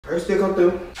Her still come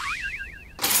through.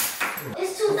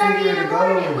 It's 2:30 in the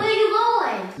morning. Where are you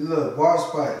going? Look, water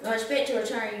spot. I expect to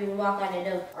return you and walk out the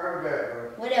door. Alright,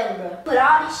 bro. Whatever, bro. Put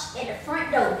all this shit at the front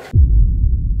door.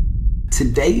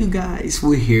 Today, you guys,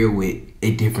 we're here with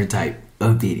a different type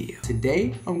of video.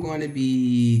 Today, I'm going to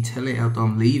be telling Ethel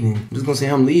I'm leaving. I'm just going to say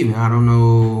I'm leaving. I don't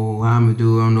know how I'm going to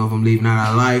do it. I don't know if I'm leaving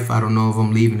out of life. I don't know if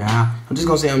I'm leaving the house. I'm just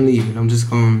going to say I'm leaving. I'm just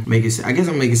going to make it, I guess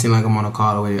I'm making it seem like I'm on a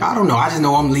call away. I don't know. I just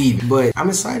know I'm leaving. But I'm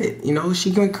excited. You know,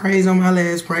 she went crazy on my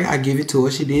last prank. I give it to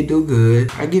her. She did do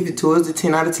good. I give it to her as a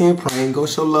 10 out of 10 prank. Go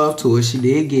show love to her. She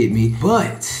did get me.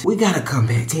 But we got to come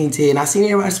back. Team Ted. I seen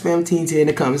everybody spam Team Ted in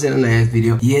the comments in the last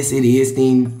video. Yes, it is.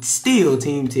 Still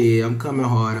Team Ted. I'm coming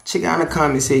hard. Check out in the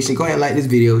comment section. Go ahead and like this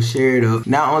video. Share it up.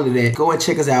 Not only that, go and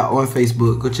check us out on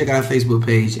Facebook. Go check out our Facebook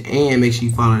page. And make sure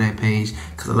you follow that page.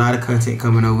 Because a lot of content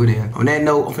coming over there. On that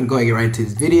note, I'm finna go and get right into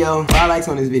this video. 5 likes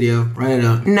on this video. Run it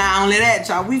up. Not only that,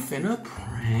 y'all, we finna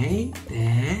prank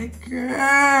that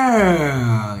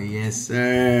girl. Yes,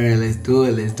 sir. Let's do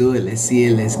it. Let's do it. Let's see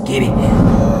it. Let's get it.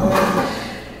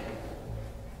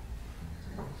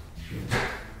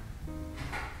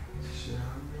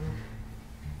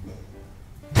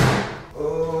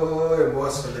 Oh, that boy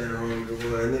so damn hungry, boy.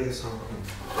 That nigga so hungry.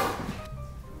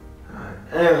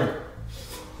 Damn.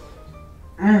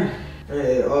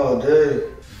 Hey, all day.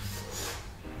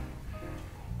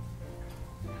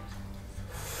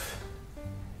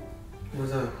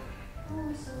 What's up?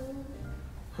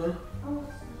 Huh?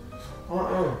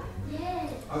 Yeah.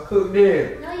 I cooked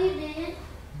it. No, you didn't.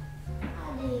 I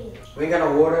did. We ain't got no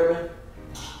water in there?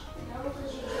 No, because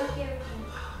you drank everything.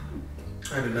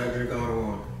 I did not drink all the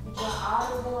water. You drank all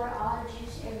the water, all the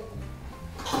juice, everything.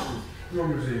 Let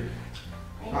me see.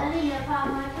 Ain't nothing in there about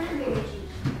my cranberry juice.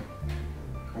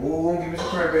 Oh, give me some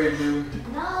cranberry juice.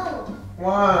 No.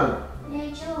 Why? It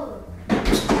ain't yours.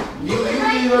 You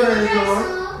leave her in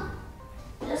there.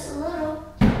 Just a little,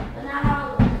 but not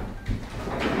all of it.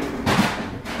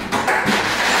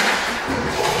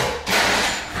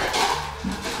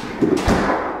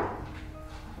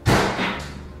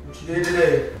 What you did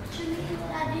today? What you mean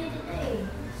what I did today?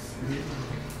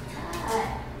 Tired.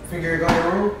 Think you're going to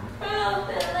your room? I don't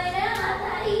feel lay down. I'm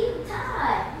not even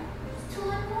tired. It's 2 in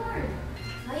the morning.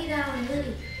 Why you got on a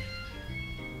hoodie?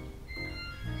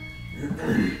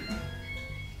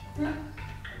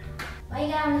 Why you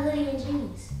got on a hoodie and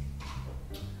jeans?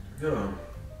 Yo.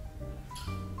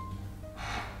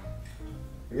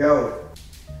 Yo.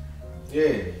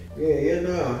 Yeah,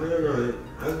 no.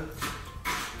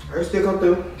 I still come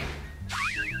through.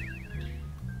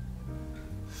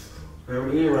 I'm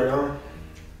eating right now.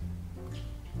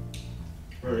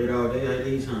 I'm gonna eat all day like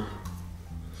these, huh?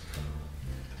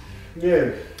 Yeah,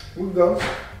 we can go.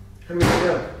 How many you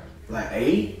got? Like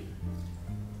 8?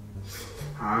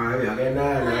 Alright, I got 9 now.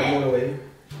 I'm on the way.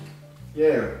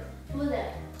 Yeah. Who's that?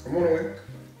 I'm on the way.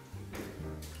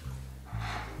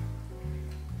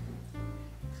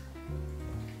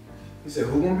 He said,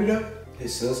 who gonna be there?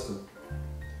 His sister.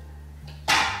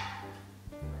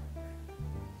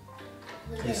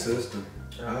 His sister.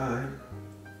 Alright.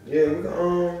 Yeah, we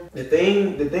can, the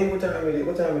thing, what time it is?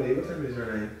 What time is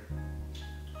right now?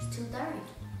 It's 2:30.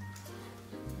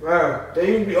 Wow, they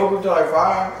usually be open till like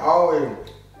 5, always.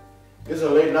 It's a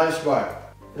late night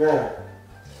spot. Yeah.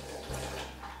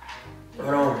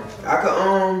 But I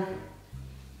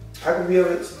could be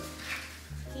over.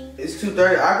 It's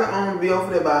 2:30. I could be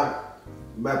over there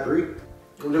by 3.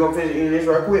 I'm just gonna finish eating this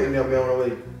right quick and then I'll be on the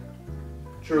way.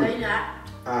 True. No, you're not.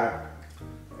 Alright.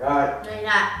 No, you're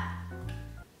not.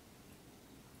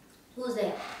 Who's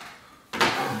that?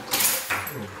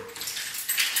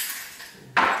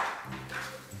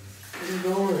 What you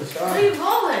doing? Stop. Where you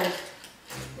going?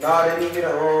 Nah, they need me to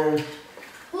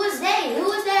Who is that?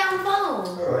 Who is that on the phone?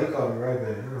 Oh, he called me right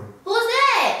back. Who's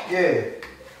that? Yeah.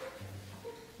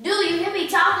 Dude, you hear me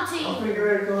talking to I'm you. finna get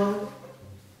ready to come.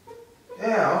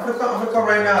 Yeah, I'm finna come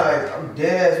right now. Like, I'm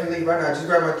dead ass finna leave right now. Just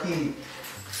grab my key.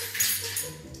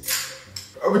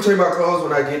 I'm gonna take my clothes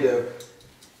when I get there.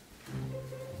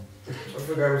 I'm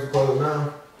finna grab me some clothes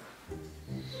now.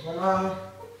 Come on.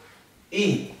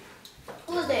 Eat.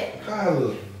 Who's that? How I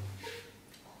look?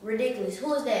 Ridiculous.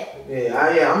 Who is that? Yeah,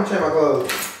 I'm gonna change my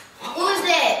clothes. Who is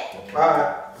that?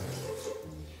 Alright.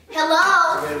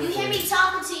 Hello? You hear me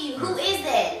talking to you. Who is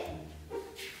that?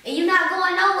 And you're not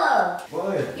going nowhere.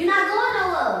 What? You're not going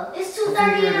nowhere. It's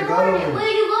 2:30 in the morning. Where are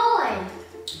you going?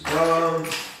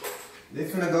 They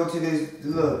finna go to this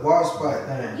little bar spot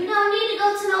thing. You don't need to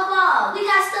go to no bar. We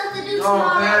got stuff to do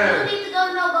tomorrow. You don't need to go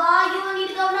to no bar. You don't need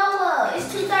to go nowhere. It's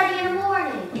 2:30 in the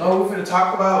morning. No, we finna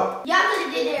talk about. Y'all could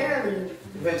have did that earlier.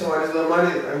 Invest my this little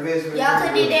money. Investment. Y'all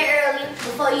could did that earlier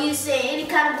before you said any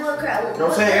kind of bull crap. You know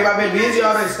what I'm saying? Everybody been busy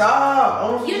all day. Stop.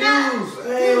 I'm confused.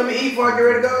 Hey, let me eat before I get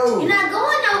ready to go. You're not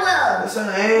going nowhere. Yes,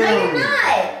 I am. No, you're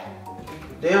not.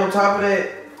 Then on top of that,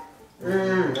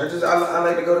 I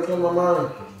like to go to clean my mind.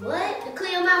 What? To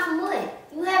clear them out from what?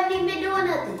 You haven't even been doing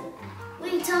nothing. What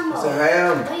are you talking about? Yes, I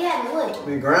am. Oh, you haven't what?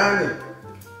 Been grinding.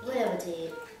 Whatever,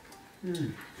 Ted.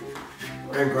 Been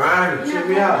grinding. You're Check not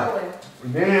me going out. nowhere.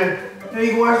 Then, hey,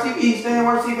 you can watch TV. Stay and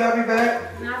watch TV. I'll be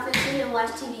back. You're not finna sit here and watch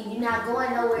TV. You're not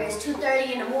going nowhere. It's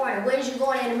 2:30 in the morning. Where's you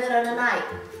going in the middle of the night?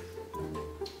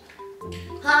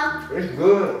 Huh? It's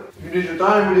good. You did your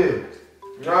thing with it.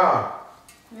 Nah.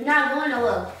 You're not going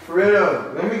nowhere. For real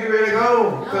though, let me get ready to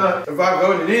go. Because if I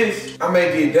go to this, I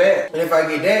may get that. And if I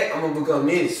get that, I'm gonna become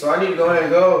this. So I need to go ahead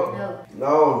and go.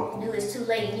 No. No, it's too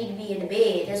late. You need to be in the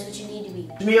bed. That's what you need to be.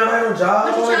 Me, I don't have no job.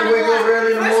 I don't have to wake up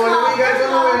early in the morning. We got to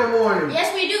go in the morning.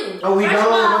 Yes, we do. No, we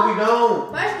don't. No, we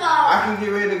don't. First of all, I can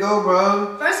get ready to go,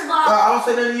 bro. First of all, I don't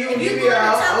say nothing to you. if You you be go to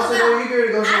out. I Taco don't say Bell, nothing. You get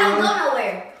ready to go I don't somewhere. go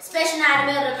nowhere. Especially not in the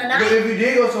middle of the But night. if you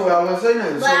did go somewhere, I wouldn't say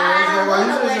nothing. But So I don't go why you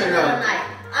nowhere in say the middle of the nothing? night.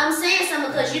 I'm saying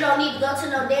something because you don't need to go to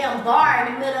no damn bar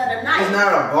in the middle of the night. It's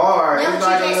not a bar. That's It's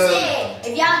what like you a just little... said.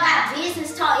 If y'all got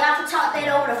business talk, y'all can talk that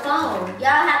over the phone.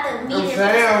 Y'all have to meet I'm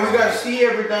saying, we got to see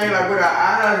everything like with our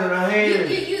eyes and our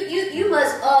hands. You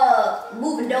must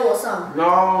move a door or something.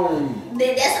 No.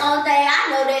 That's the only thing I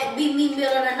know that be me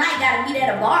middle of the night gotta meet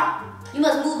at a bar. You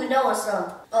must move a door or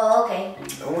something. Oh, okay.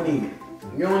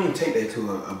 You don't even take that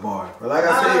to a bar. But like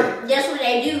I said, that's what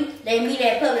they do. They meet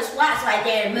at public spots right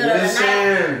there in the middle of the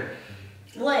night.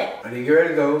 What? I need to get ready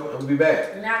to go. I'm gonna be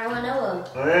back. You're not going nowhere.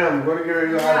 I am. I'm gonna get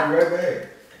ready to go. I'll be right back.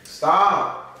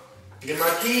 Stop. Get my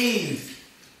keys.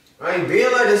 I ain't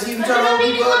being like this. You trying to hold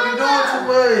me up. You doing too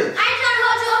much. I ain't trying to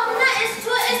hold you up for nothing. It's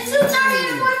 2:30 in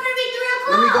the morning. It's gonna be 3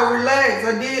 o'clock. Let me go relax. I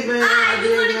did, man. Alright, I you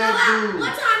did wanna go out? do.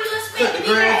 What time you expect Cut to the be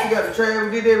grass. back? You got the trash. We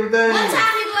did everything. What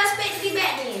time you gonna expect to be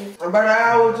back then? About an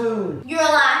hour or two. You're a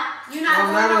lie. You're not I'm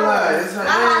going not a nowhere. lie. It's Why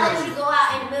not would I him. let you go out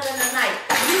in the middle of the night?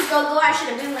 If you was gonna go out, should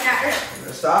have been without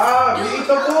early. Stop. You eat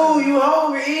some food. You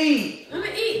hungry. Eat. Let me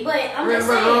eat, but I'm That's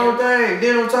just the whole saying. thing.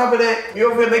 Then on top of that, you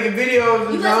over here making videos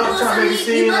You and must stuff, trying to make it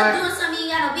seem doing like something you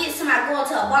ain't got no business. Somebody going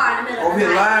to a bar in the middle of over the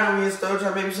here night. lying on me and stuff,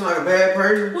 trying to make me seem like a bad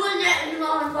person. Who is that you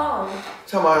on the phone?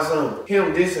 Talking about something.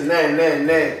 Him this and that and that and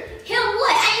that. Him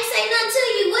what? I ain't say nothing to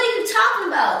you. What are you talking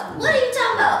about? What are you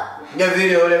talking about? That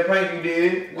video, that prank you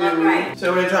did. What prank?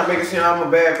 So they trying to make it seem I'm a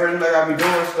bad person, like I be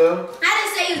doing stuff. I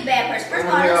didn't say you was a bad person. First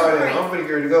of all, I'm that was a I'm prank. finna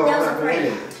get ready to go. That I'm was not a finna prank.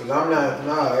 do that. Cause I'm not,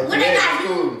 What did I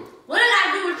do? What did I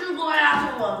do with you going out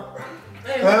somewhere?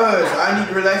 Cause I need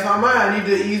to relax my mind. I need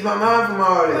to ease my mind from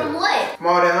all that. From what? From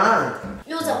all that line.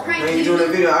 It was a prank. When you doing the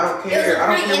video, I don't care. It was a I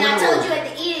don't prank, care and I what it told was. you at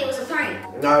the end it was a prank.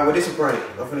 Nah, but it's a prank.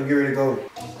 I'm finna get ready to go.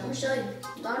 I'm gonna show you.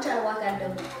 Don't try to walk out the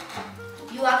door.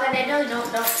 You walk out that door, don't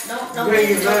You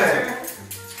ain't expect to mad. return.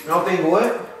 I don't think what?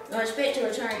 Don't expect to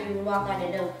return. You will walk out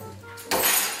that door.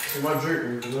 It's my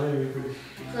drink, because I ain't even pretty.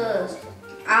 Cause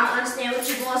I don't understand what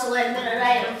you going so in the middle of the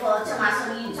night and for tell my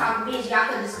son you talking business. Y'all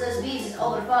could discuss business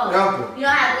over the phone. No. You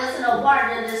don't have to listen to no bar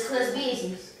to discuss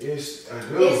business. Yes, I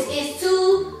do. It's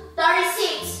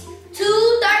 2:36.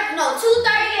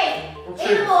 2:38 I'm in the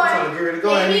tripping. I'm morning. trying to get ready to go.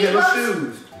 I And need you to get my go-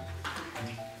 shoes.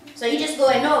 So you just go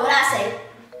ignore what I say.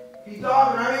 He's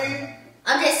talking, I ain't.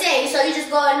 I'm just saying. So you just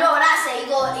go ignore what I say. You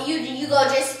go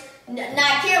just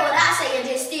not care what I say and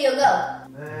just still go.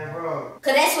 Man, bro.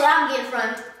 Cause that's what I'm getting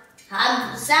from.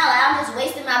 I'm sound like I'm just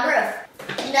wasting my breath.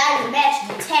 You not even match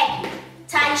the tacky.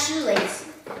 Tie your shoelace.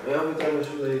 Yeah, I'm gonna tell my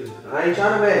shoelaces. I ain't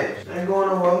trying to match. I ain't going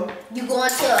nowhere. You going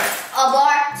to a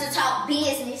bar to talk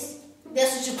business.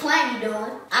 That's what you claim you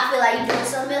doing. I feel like you doing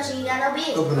something else and you got no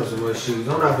business. Open up some more shoes.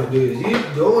 I'm not gonna do this. You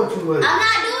doing too much. I'm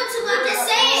not doing too much. I'm just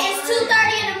saying it's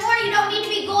 2:30 in the morning. You don't need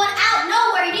to be going out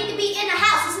nowhere. You need to be in the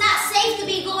house. It's not safe to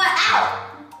be going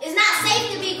out. It's not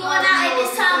safe to be going out at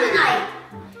this time of night.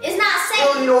 It's not You safe.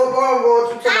 don't need no bar I'm going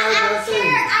to tonight.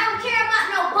 I don't care about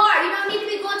no bar. You don't need to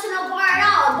be going to no bar at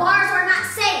all. Bars are not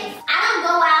safe. I don't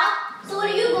go out. So what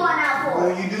are you going out for?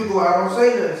 When you do go out, don't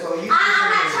say nothing. So you. I'm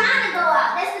not trying to go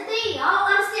out. That's the thing. I don't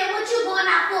understand what you're going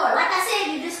out for. Like I said,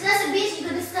 you discuss a bitch, you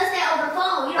can discuss that over the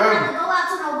phone. You don't have to go out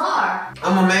to no bar.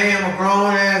 I'm a man. I'm a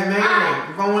grown ass man. Alright.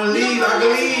 If I want to leave, I can Go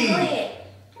leave. ahead.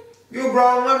 You a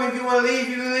grown woman. If you want to leave,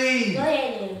 you can leave. Go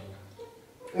ahead then.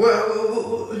 What?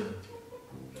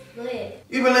 Go ahead.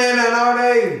 You been laying down all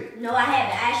day. No, I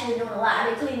haven't. I actually doing a lot. I've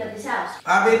been cleaning up this house.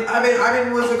 I've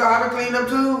been what's it called? I've been cleaning up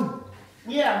too.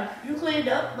 Yeah, you cleaned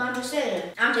up. I'm just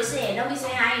saying. Don't be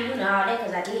saying I ain't doing all that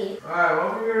because I did. Alright,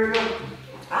 well, we're here to go.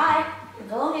 Alright,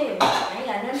 go ahead. I ain't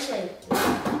got nothing to say.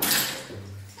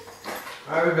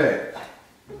 I'll be back.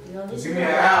 You don't Give me an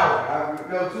hour.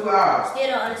 No, 2 hours. Still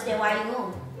don't understand why you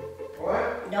going.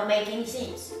 What? It don't make any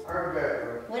sense. I'm back,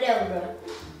 bro. Whatever, bro.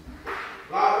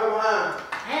 Lock them behind.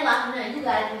 I ain't locking nothing. You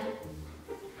got it.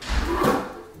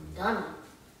 Done.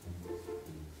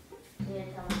 Yeah,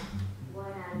 tell me.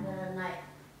 Going out another night.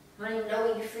 I don't even know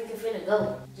where you freaking finna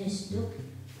go. Just stupid.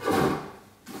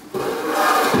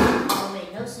 Don't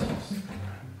make no sense.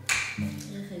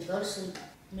 You finna go to sleep.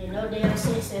 Made no damn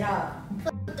sense at all.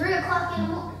 3 o'clock in the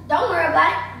morning. Don't worry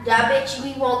about it. I bet you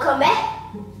he won't come back.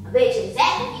 I bet you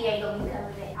exactly he ain't gonna be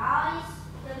coming back. All this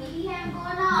that we be having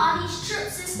going on, all these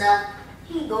trips and stuff,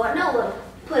 he ain't going nowhere.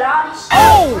 Put all this shit at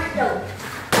the front door.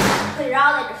 Put it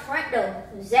all at the front door.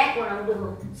 Exactly what I'm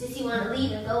doing. Since he wanna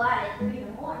leave and go out at 3 in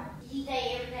the morning. He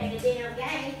think everything a damn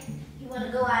game. He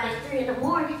wanna go out at 3 in the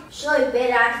morning. Show you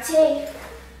better I can tell you.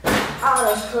 All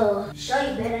those clothes. Show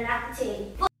you better than I can tell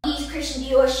you. Fuck these Christian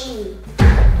Dior shoes.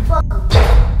 Fuck them.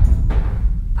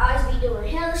 Always be doing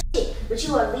hella shit, but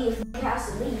you wanna leave the house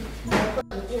and leave. And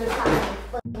fucking 3 o'clock in the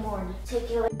fucking morning. Take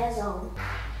your ass on.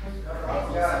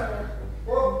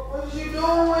 What you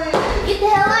doing? Get the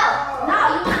hell out. No,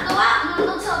 you wanna go out? You wanna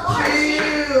go to a bar?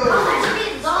 Chill. Go about your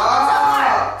business. Go to a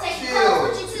bar. Take your clothes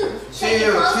with you too.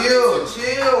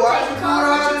 Chill. Why you doing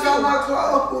all this on my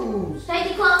clothes? Take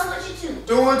your clothes with you too.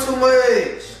 Doing too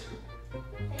much.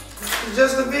 It's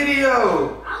just a video.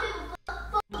 I don't give a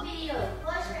fuck video.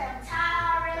 Plus, I'm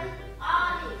tired already.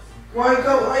 All this. Why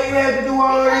you had to do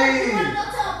all Because this? you wanna go to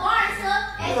a bar and stuff.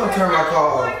 I'm gonna turn my car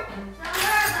off. Don't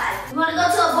worry about it. You wanna go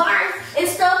to a bar and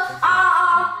stuff?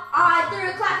 At 3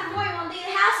 o'clock in the morning, you wanna leave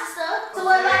the house and stuff. So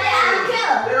what about that? I don't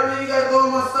care. That don't mean you gotta go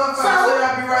with my stuff. I said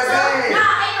I'll be right back.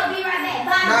 Nah, ain't gonna be right back.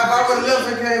 Bye. Now if I would've left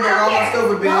and came back, all my stuff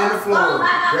would've been in the floor. Go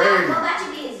about Dirty.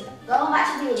 your business. Go about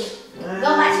your business. Go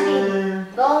about your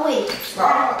business. Go with it.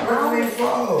 Stop. Don't even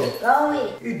fall. Go with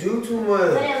it. You do too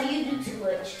much. Whatever you do too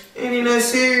much. Ain't even that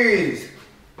serious.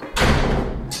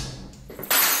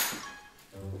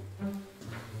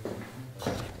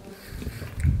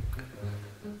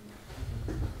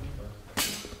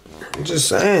 I'm just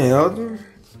saying, Elton.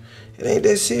 It ain't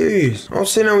that serious. I'm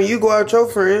sitting there when you go out with your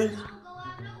friends. I don't go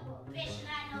out nowhere. Bitch, and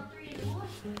I know 3 in the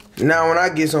morning. Now when I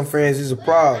get some friends, it's a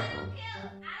problem. I don't care.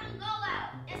 I don't go out.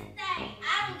 That's the thing.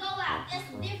 I don't go out. That's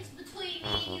the difference between me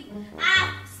and you. I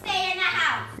stay in the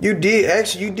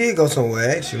house. You did go somewhere,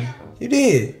 actually. You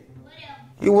did.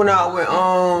 Whatever. You went out with,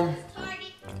 Target,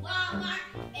 Walmart,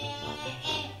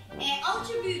 and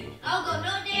Ultra Beauty. I don't go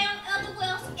no damn other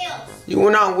else. you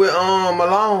went out with,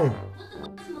 Malone. What the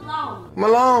fuck is Malone?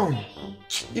 Malone.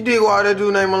 You did go out there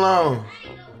dude named Malone. I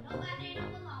ain't know nobody named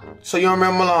Malone. So you don't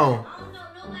remember Malone? I don't know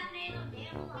nobody named no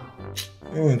damn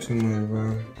Malone. You ain't too much, bro.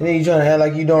 And then you trying to act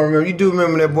like you don't remember. You do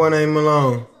remember that boy named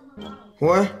Malone.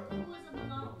 What? Who is a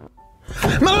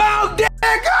Malone? Malone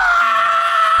Decker!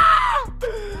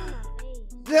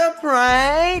 The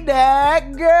prank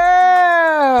that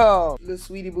girl. Little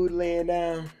sweetie booty laying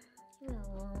down.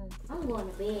 I'm going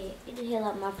to bed. Get the hell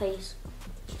out of my face.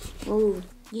 Ooh,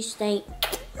 you stink.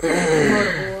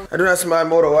 I do not smell like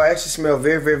motor oil. I actually smell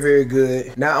very, very, very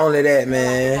good. Not only that,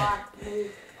 man.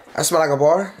 I smell like a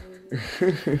bar?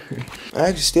 I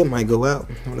actually still might go out.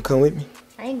 You wanna come with me?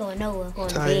 I ain't going nowhere. I'm going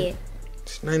to Tired. bed.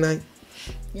 It's night-night.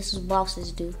 This is what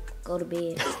bosses do. Go to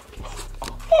bed.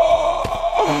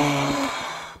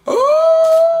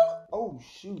 Oh,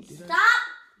 shoot. Stop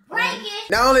breaking.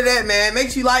 Not only that, man, make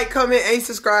sure you like, comment, and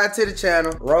subscribe to the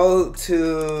channel. Road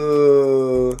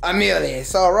to a million.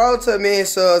 So, road to a million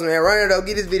subs, man. Run it up,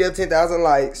 get this video 10,000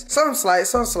 likes. Some slight.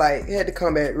 It had to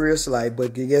come back real slight,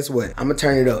 but guess what? I'm gonna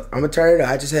turn it up. I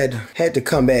just had to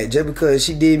come back just because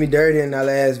she did me dirty in our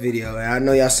last video. And I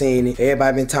know y'all seen it.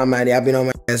 Everybody been talking about it. I've been on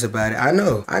my ass about it. I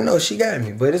know she got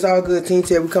me, but it's all good. Team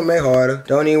Ted, we come back harder.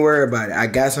 Don't even worry about it. I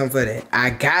got something for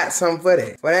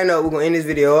that. But I know we're gonna end this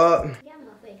video up.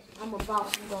 I'm a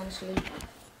boss. I'm going to sleep.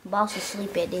 Boss is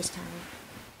asleep at this time.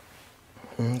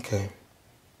 Okay.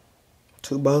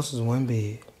 2 bosses, 1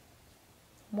 bed.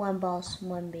 1 boss,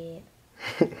 1 bed.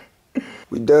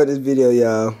 We done this video,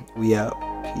 y'all. We out.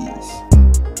 Peace.